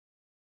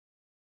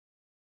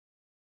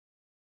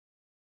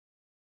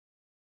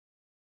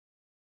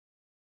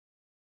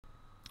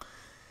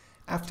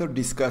After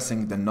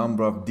discussing the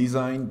number of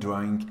design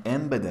drawings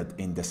embedded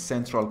in the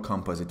Central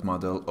Composite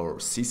Model or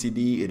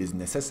CCD, it is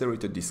necessary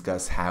to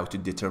discuss how to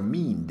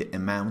determine the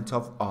amount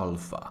of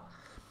alpha.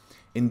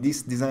 In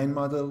this design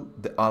model,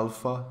 the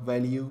alpha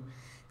value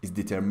is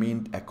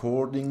determined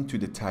according to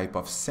the type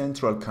of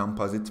Central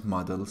Composite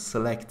Model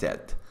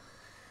selected.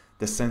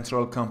 The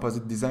Central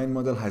Composite Design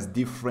Model has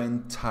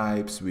different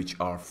types, which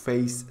are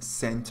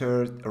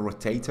face-centered,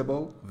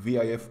 rotatable,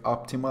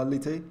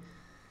 VIF-Optimality,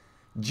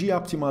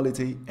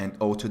 G-Optimality, and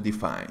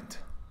auto-defined.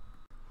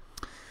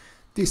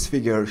 This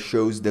figure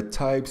shows the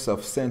types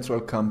of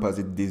Central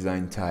Composite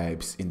Design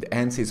types in the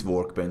ANSYS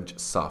Workbench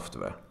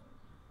software.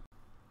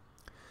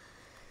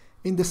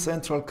 In the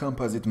Central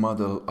Composite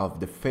Model of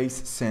the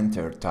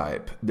face-centered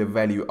type, the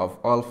value of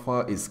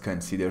alpha is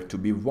considered to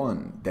be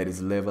 1, that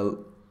is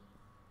level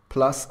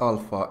plus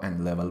alpha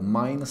and level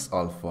minus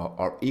alpha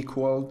are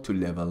equal to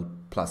level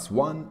plus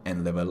 1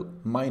 and level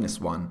minus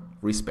 1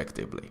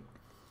 respectively.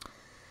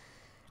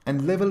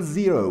 And level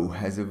 0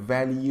 has a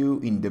value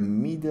in the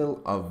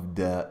middle of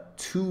the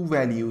two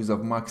values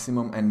of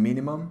maximum and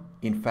minimum.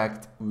 In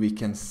fact, we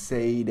can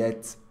say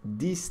that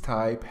this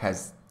type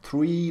has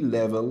 3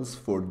 levels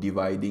for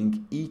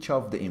dividing each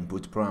of the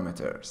input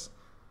parameters.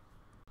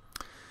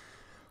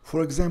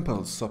 For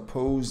example,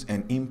 suppose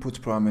an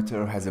input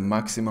parameter has a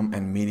maximum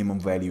and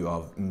minimum value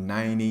of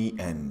 90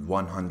 and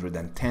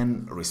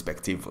 110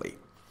 respectively.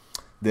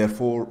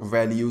 Therefore,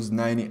 values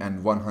 90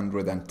 and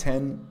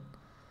 110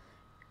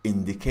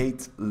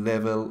 indicate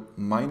level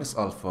minus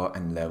alpha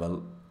and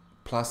level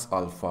plus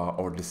alpha,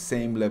 or the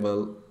same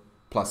level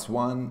plus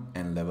 1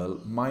 and level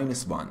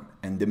minus 1,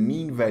 and the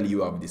mean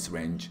value of this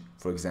range,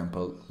 for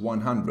example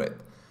 100.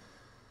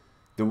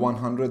 The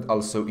 100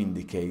 also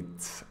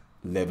indicates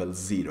level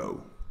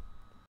 0.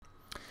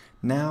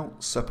 Now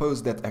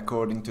suppose that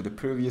according to the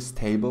previous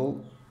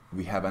table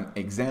we have an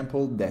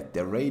example that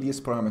the radius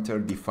parameter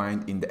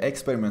defined in the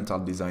experimental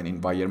design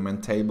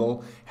environment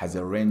table has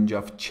a range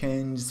of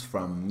change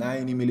from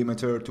 90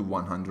 mm to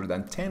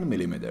 110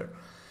 mm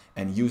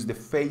and use the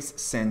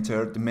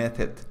face-centered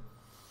method.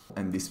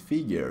 And this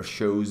figure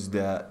shows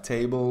the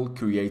table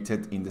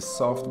created in the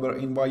software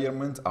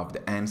environment of the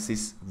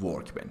ANSYS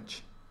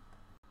Workbench.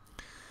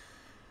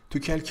 To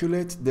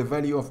calculate the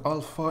value of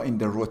alpha in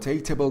the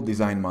rotatable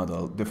design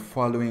model, the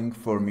following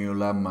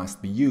formula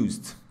must be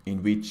used,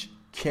 in which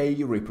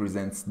K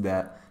represents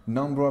the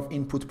number of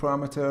input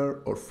parameter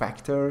or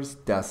factors.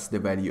 Thus, the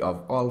value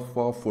of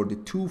alpha for the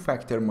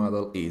two-factor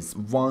model is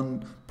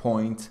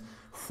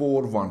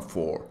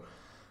 1.414.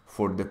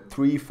 For the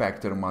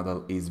three-factor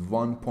model is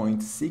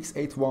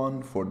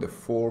 1.681. For the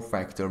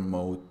four-factor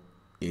mode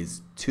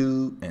is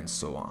 2, and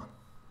so on.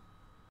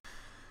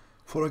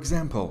 For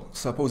example,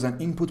 suppose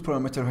an input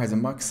parameter has a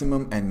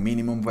maximum and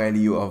minimum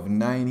value of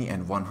 90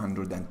 and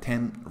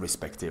 110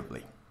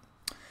 respectively.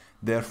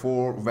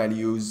 Therefore,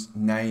 values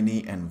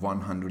 90 and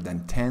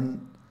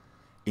 110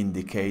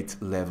 indicate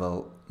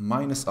level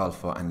minus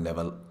alpha and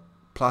level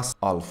plus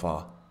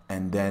alpha,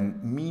 and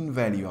then mean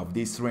value of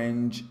this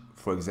range,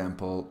 for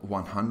example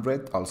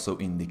 100, also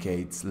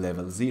indicates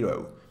level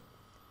 0.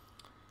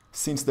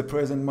 Since the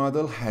present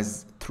model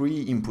has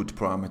 3 input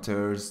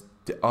parameters,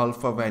 the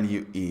alpha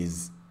value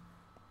is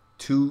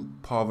 2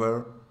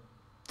 power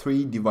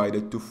 3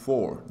 divided to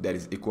 4, that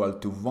is equal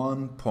to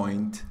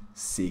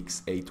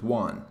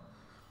 1.681.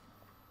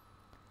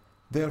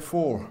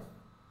 Therefore,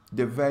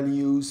 the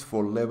values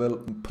for level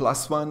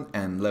plus 1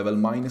 and level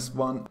minus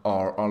 1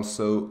 are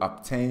also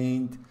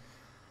obtained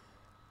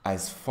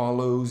as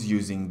follows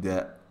using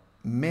the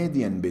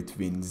median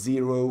between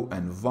 0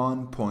 and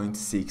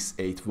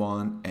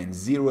 1.681 and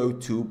 0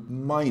 to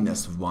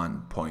minus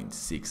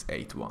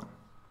 1.681.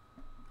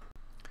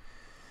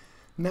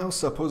 Now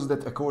suppose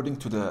that according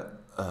to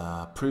the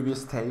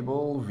previous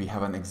table, we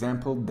have an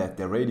example that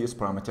the radius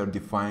parameter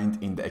defined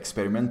in the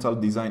experimental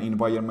design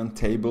environment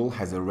table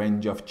has a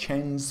range of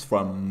change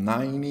from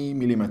 90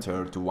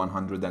 mm to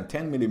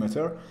 110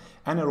 mm,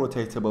 and a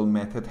rotatable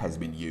method has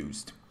been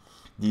used.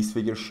 This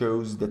figure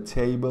shows the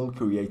table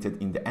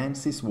created in the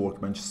ANSYS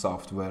Workbench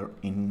software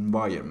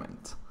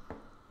environment.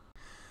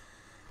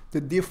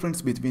 The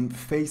difference between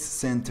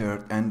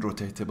face-centered and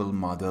rotatable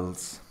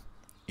models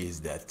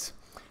is that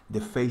the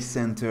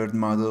face-centered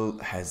model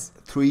has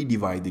 3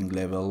 dividing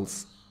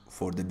levels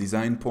for the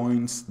design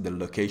points. The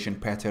location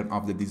pattern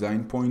of the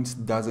design points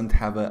doesn't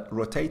have a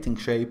rotating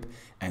shape,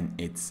 and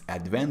its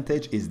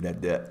advantage is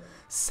that the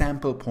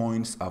sample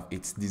points of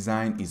its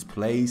design is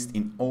placed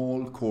in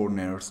all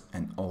corners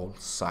and all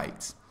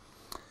sides.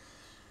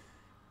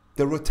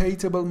 The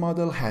rotatable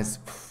model has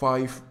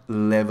 5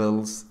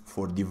 levels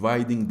for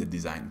dividing the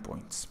design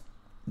points.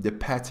 The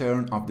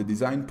pattern of the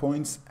design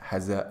points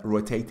has a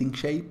rotating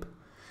shape,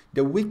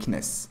 the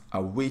weakness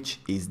of which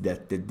is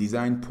that the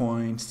design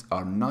points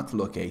are not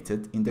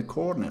located in the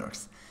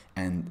corners,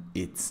 and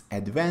its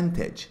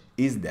advantage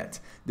is that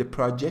the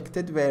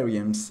projected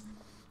variance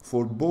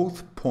for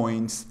both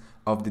points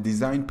of the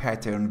design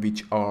pattern,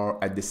 which are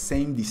at the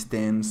same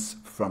distance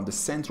from the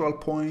central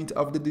point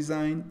of the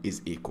design,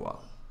 is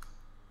equal.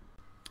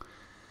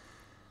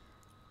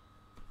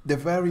 The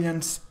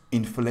variance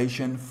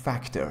inflation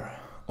factor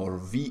or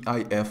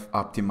VIF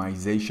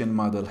optimization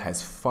model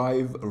has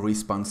 5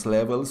 response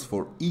levels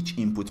for each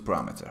input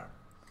parameter.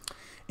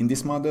 In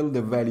this model,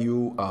 the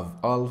value of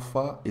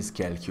alpha is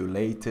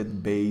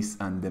calculated based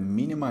on the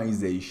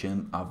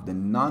minimization of the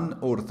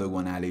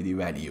non-orthogonality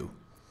value,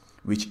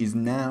 which is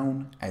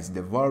known as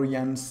the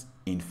variance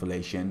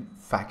inflation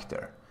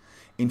factor.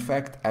 In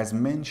fact, as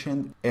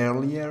mentioned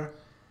earlier,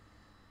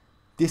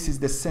 this is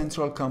the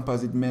central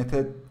composite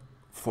method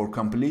for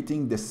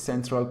completing the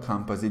central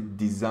composite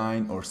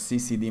design or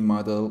CCD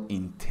model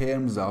in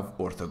terms of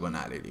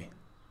orthogonality.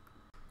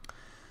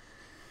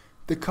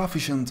 The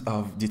coefficient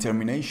of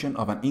determination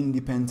of an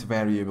independent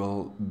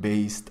variable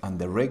based on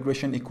the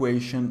regression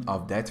equation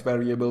of that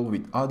variable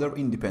with other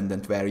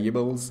independent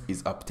variables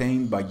is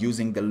obtained by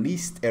using the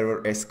least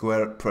error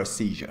square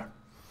procedure.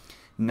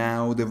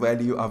 Now the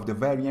value of the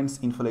variance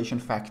inflation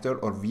factor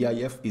or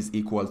VIF is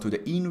equal to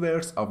the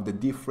inverse of the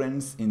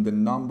difference in the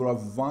number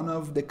of one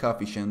of the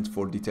coefficients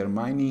for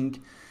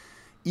determining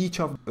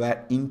each of the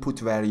input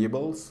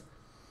variables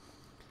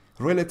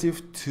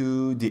relative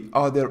to the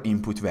other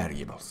input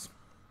variables.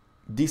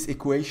 This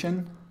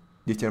equation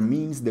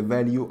determines the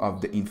value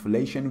of the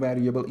inflation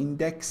variable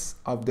index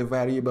of the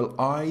variable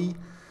I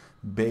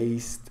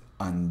based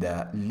on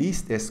the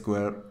least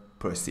square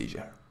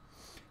procedure.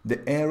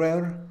 The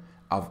error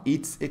of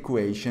its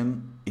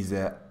equation is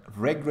a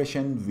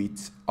regression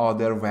with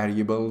other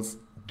variables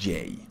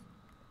j.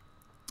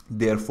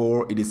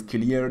 Therefore, it is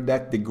clear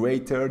that the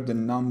greater the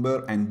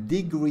number and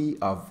degree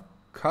of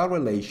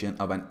correlation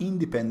of an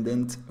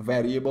independent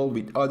variable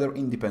with other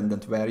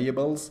independent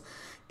variables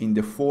in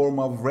the form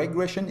of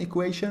regression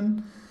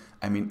equation,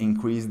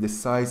 increase the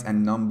size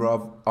and number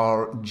of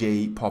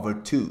rj power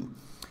 2.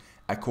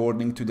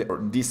 According to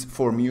this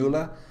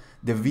formula,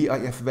 the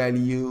VIF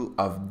value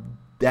of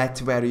that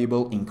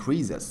variable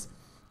increases.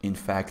 In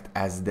fact,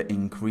 as the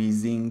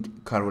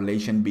increasing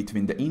correlation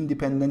between the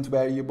independent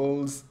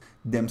variables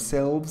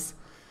themselves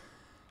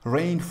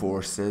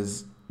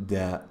reinforces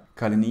the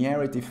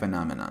collinearity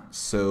phenomena,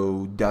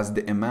 so does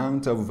the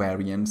amount of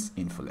variance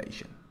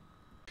inflation.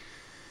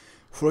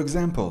 For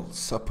example,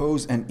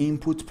 suppose an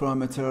input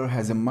parameter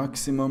has a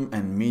maximum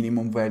and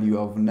minimum value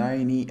of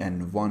 90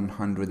 and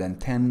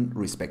 110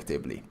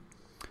 respectively.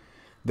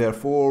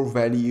 Therefore,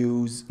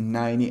 values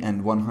 90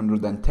 and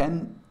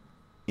 110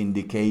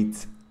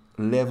 indicate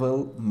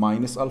level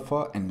minus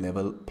alpha and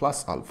level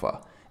plus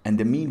alpha, and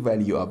the mean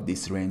value of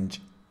this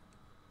range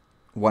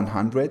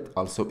 100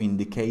 also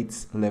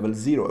indicates level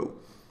 0.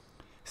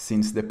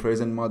 Since the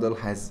present model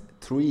has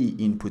 3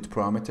 input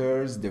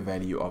parameters, the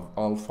value of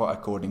alpha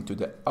according to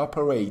the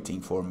operating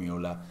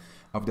formula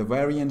of the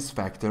variance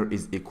factor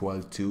is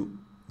equal to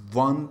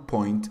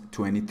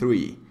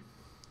 1.23.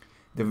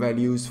 The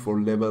values for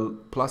level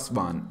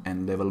 +1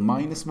 and level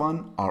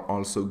 -1 are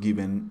also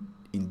given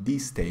in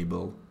this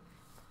table.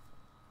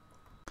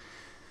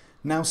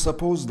 Now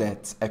suppose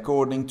that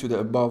according to the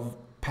above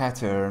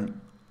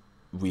pattern,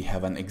 we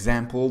have an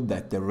example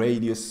that the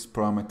radius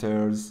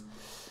parameters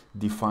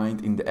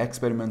defined in the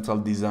experimental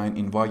design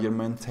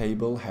environment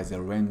table has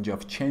a range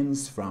of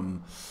change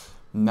from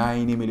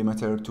 90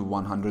 mm to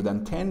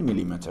 110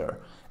 mm,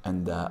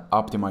 and the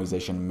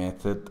optimization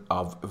method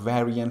of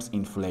variance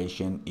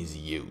inflation is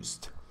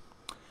used.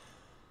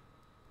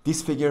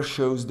 This figure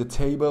shows the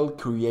table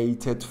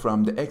created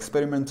from the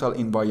experimental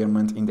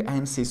environment in the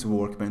ANSYS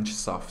Workbench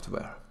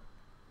software.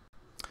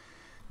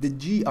 The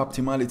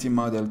G-Optimality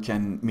model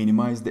can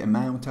minimize the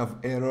amount of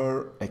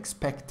error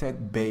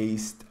expected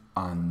based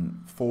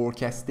on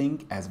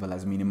forecasting, as well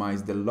as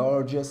minimize the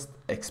largest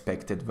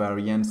expected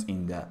variance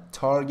in the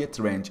target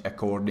range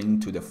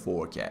according to the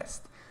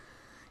forecast.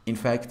 In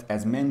fact,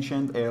 as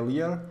mentioned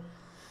earlier,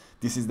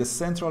 this is the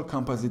central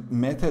composite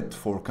method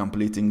for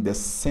completing the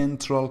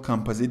central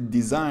composite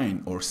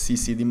design or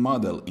CCD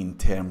model in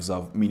terms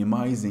of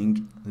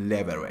minimizing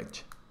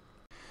leverage.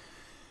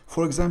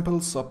 For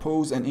example,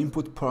 suppose an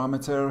input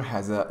parameter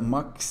has a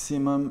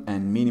maximum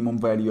and minimum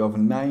value of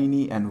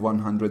 90 and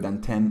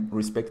 110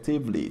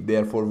 respectively.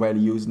 Therefore,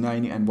 values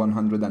 90 and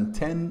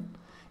 110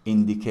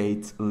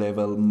 indicate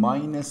level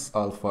minus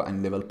alpha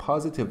and level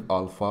positive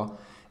alpha,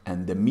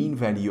 and the mean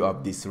value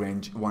of this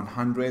range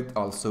 100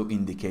 also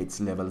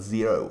indicates level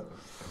 0.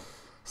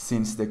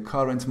 Since the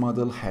current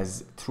model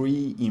has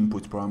 3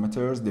 input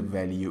parameters, the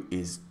value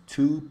is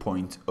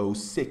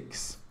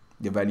 2.06.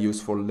 The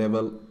values for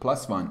level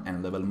 +1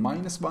 and level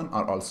 -1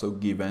 are also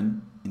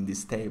given in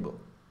this table.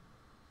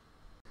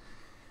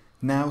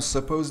 Now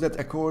suppose that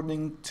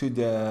according to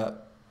the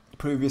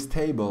previous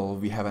table,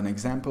 we have an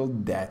example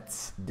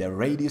that the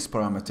radius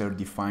parameter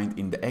defined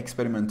in the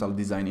experimental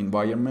design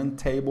environment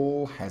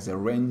table has a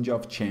range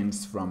of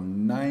change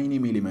from 90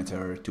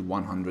 mm to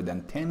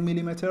 110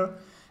 mm,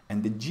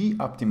 and the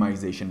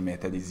G-optimization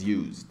method is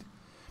used.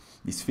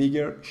 This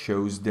figure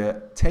shows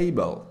the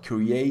table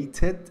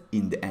created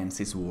in the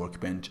ANSYS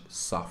Workbench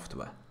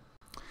software.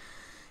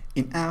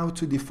 In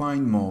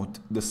auto-define mode,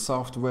 the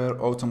software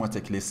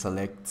automatically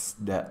selects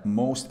the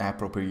most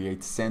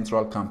appropriate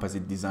Central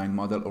Composite Design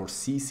Model or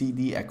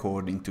CCD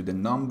according to the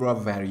number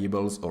of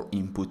variables or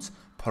input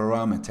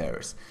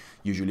parameters,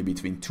 usually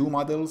between two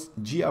models,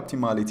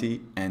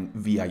 G-Optimality and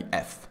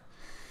VIF.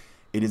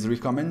 It is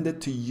recommended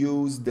to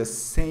use the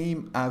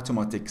same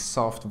automatic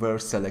software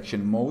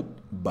selection mode,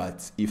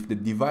 but if the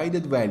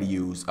divided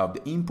values of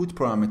the input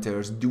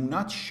parameters do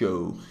not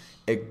show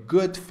a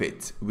good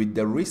fit with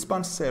the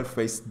response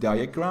surface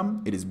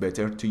diagram, it is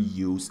better to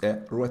use a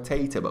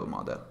rotatable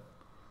model.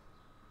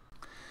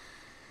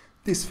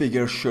 This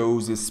figure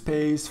shows a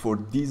space for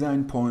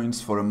design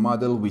points for a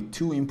model with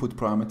two input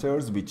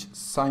parameters which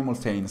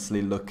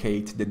simultaneously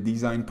locate the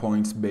design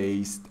points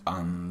based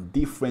on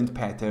different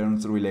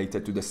patterns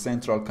related to the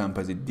Central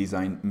Composite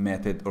Design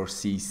Method or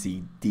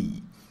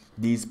CCD.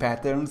 These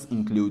patterns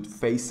include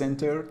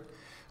face-centered,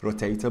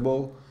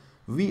 rotatable,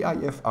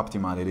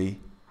 VIF-Optimality,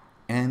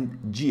 and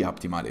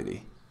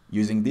G-Optimality.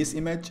 Using this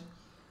image,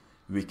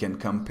 we can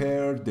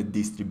compare the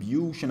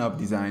distribution of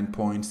design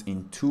points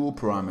in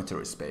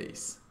two-parameter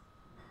space.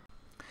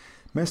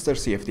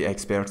 MR-CFD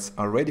experts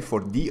are ready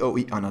for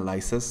DOE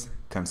analysis,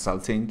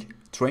 consulting,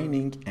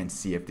 training, and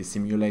CFD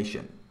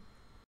simulation.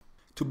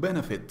 To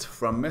benefit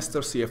from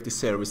MR-CFD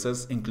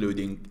services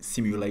including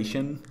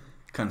simulation,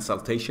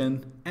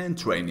 consultation, and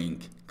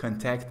training,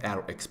 contact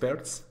our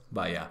experts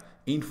via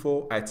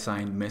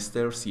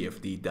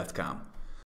info@mrcfd.com.